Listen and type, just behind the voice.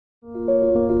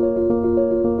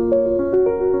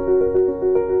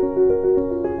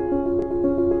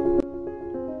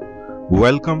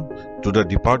Welcome to the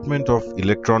Department of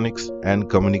Electronics and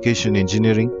Communication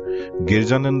Engineering,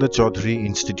 Girjananda Chaudhary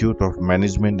Institute of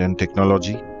Management and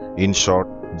Technology, in short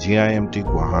GIMT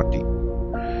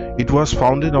Guwahati. It was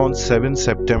founded on 7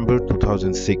 September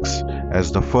 2006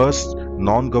 as the first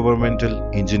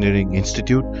non-governmental engineering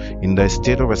institute in the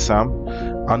state of Assam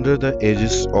under the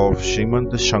aegis of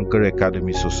Srimant Shankar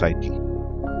Academy Society.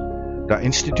 The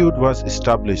institute was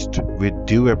established with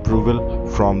due approval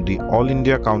from the All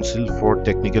India Council for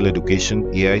Technical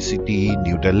Education (ECE)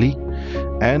 New Delhi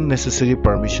and necessary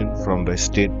permission from the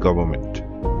state government.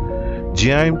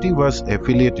 GIMT was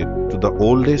affiliated to the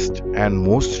oldest and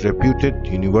most reputed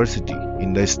university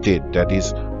in the state, that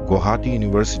is Guwahati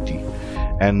University,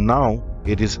 and now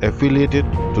it is affiliated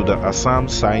to the Assam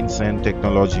Science and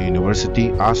Technology University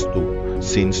ASTU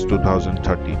since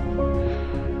 2013.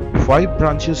 5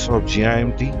 branches of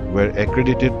GIMT were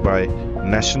accredited by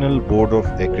National Board of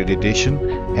Accreditation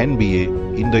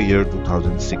 (NBA) in the year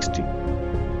 2016.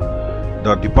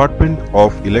 The Department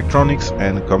of Electronics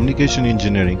and Communication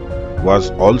Engineering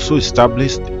was also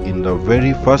established in the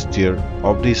very first year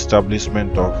of the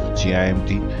establishment of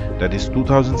GIMT, that is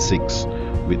 2006,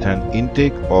 with an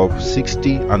intake of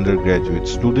 60 undergraduate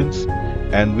students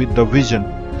and with the vision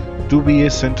to be a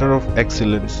center of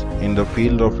excellence in the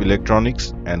field of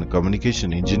electronics and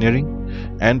communication engineering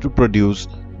and to produce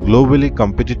globally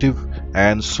competitive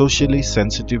and socially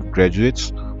sensitive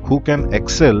graduates who can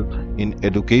excel in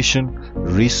education,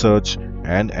 research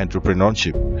and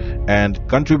entrepreneurship and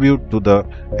contribute to the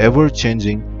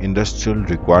ever-changing industrial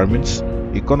requirements,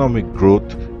 economic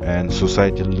growth and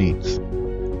societal needs.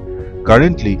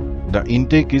 Currently, the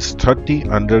intake is 30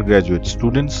 undergraduate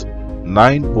students,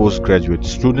 9 postgraduate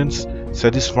students,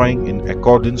 satisfying in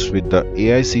accordance with the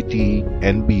AICTE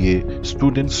NBA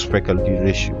students faculty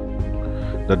ratio.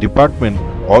 The department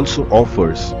also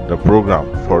offers the program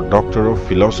for Doctor of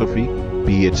Philosophy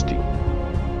PhD.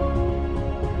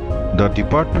 The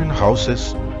department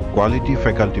houses quality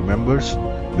faculty members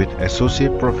with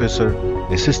associate professor,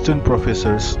 assistant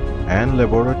professors and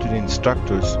laboratory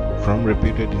instructors from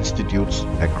reputed institutes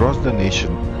across the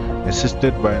nation,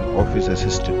 assisted by an office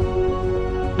assistant.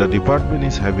 The department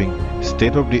is having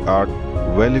state-of-the-art,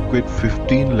 well-equipped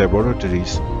 15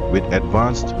 laboratories with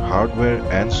advanced hardware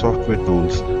and software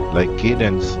tools like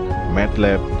Cadence,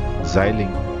 MATLAB,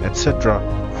 Xilinx, etc.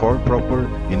 for proper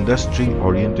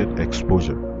industry-oriented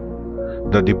exposure.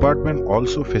 The department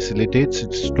also facilitates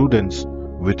its students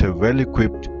with a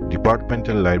well-equipped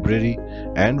departmental library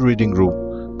and reading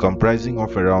room comprising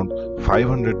of around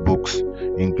 500 books,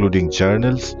 including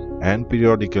journals and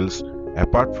periodicals,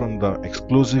 apart from the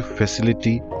exclusive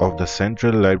facility of the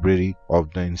Central Library of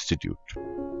the Institute.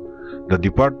 The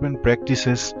department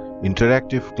practices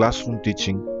interactive classroom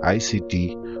teaching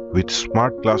 (ICT) with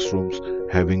smart classrooms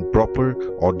having proper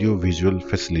audio-visual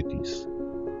facilities.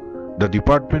 The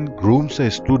department grooms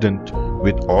a student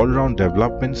with all-round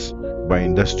developments by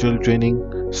industrial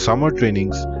training, summer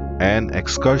trainings and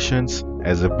excursions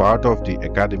as a part of the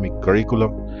academic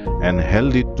curriculum and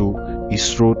held it to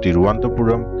ISRO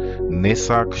Tiruvananthapuram,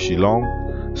 NESAC Shillong,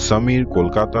 Samir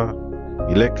Kolkata,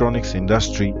 electronics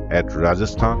industry at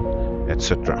Rajasthan,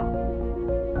 etc.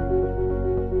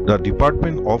 The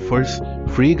department offers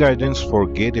free guidance for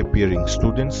GATE appearing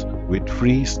students with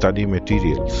free study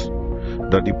materials.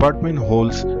 The department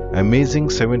holds amazing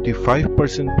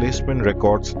 75% placement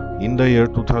records in the year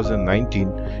 2019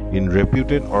 in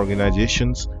reputed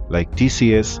organizations like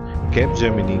TCS,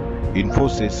 Capgemini,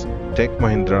 Infosys, Tech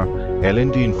Mahindra,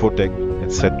 L&T Infotech,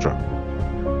 etc.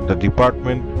 The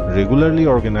department regularly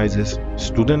organizes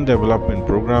student development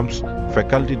programs,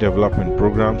 faculty development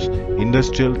programs,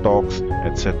 industrial talks,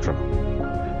 etc.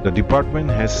 The department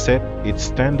has set its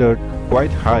standard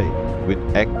quite high with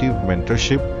active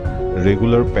mentorship,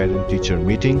 regular parent-teacher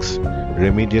meetings,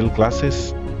 remedial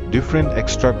classes, different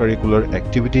extracurricular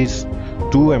activities,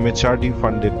 2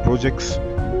 MHRD-funded projects,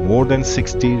 more than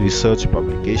 60 research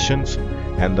publications,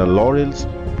 and the laurels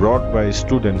brought by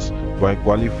students while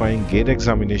qualifying GATE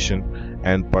examination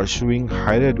and pursuing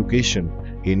higher education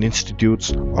in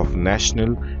institutes of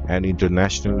national and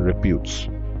international reputes.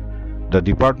 The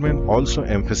department also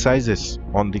emphasizes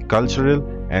on the cultural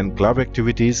and club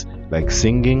activities like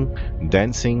singing,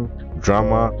 dancing,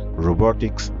 drama,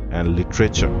 robotics, and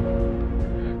literature.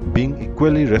 Being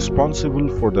equally responsible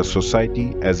for the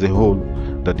society as a whole,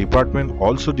 the department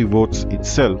also devotes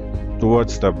itself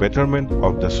towards the betterment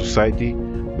of the society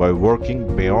by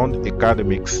working beyond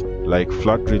academics like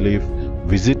flood relief,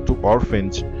 visit to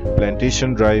orphanage,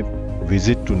 plantation drive,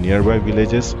 visit to nearby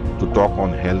villages to talk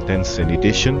on health and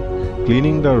sanitation,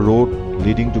 cleaning the road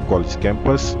leading to college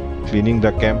campus, cleaning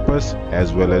the campus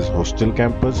as well as hostel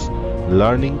campus,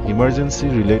 learning emergency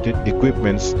related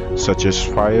equipments such as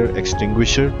fire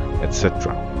extinguisher,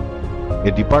 etc.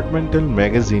 A departmental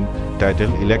magazine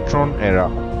titled Electron Era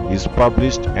is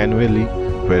published annually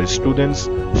where students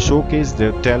showcase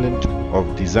their talent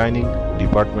of designing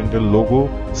departmental logo,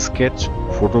 sketch,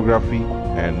 photography,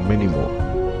 and many more.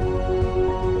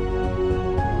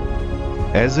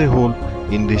 As a whole,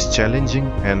 in this challenging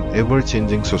and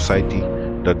ever-changing society,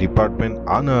 the department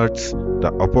unearths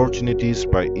the opportunities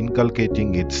by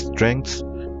inculcating its strengths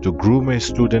to groom a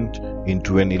student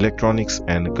into an electronics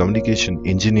and communication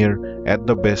engineer at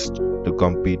the best to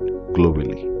compete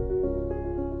globally.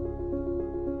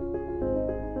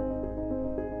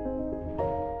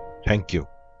 Thank you.